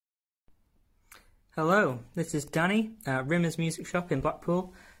Hello, this is Danny at Rimmer's Music Shop in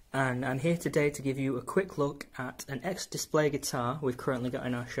Blackpool, and I'm here today to give you a quick look at an ex-display guitar we've currently got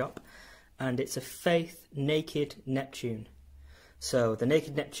in our shop, and it's a Faith Naked Neptune. So the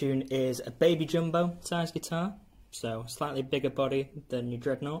Naked Neptune is a baby jumbo size guitar, so slightly bigger body than your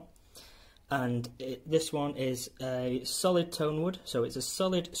Dreadnought, and this one is a solid tone wood, so it's a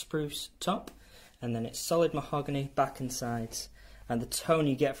solid spruce top, and then it's solid mahogany back and sides. And the tone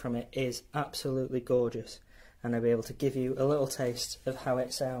you get from it is absolutely gorgeous, and I'll be able to give you a little taste of how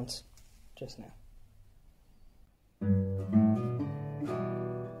it sounds just now.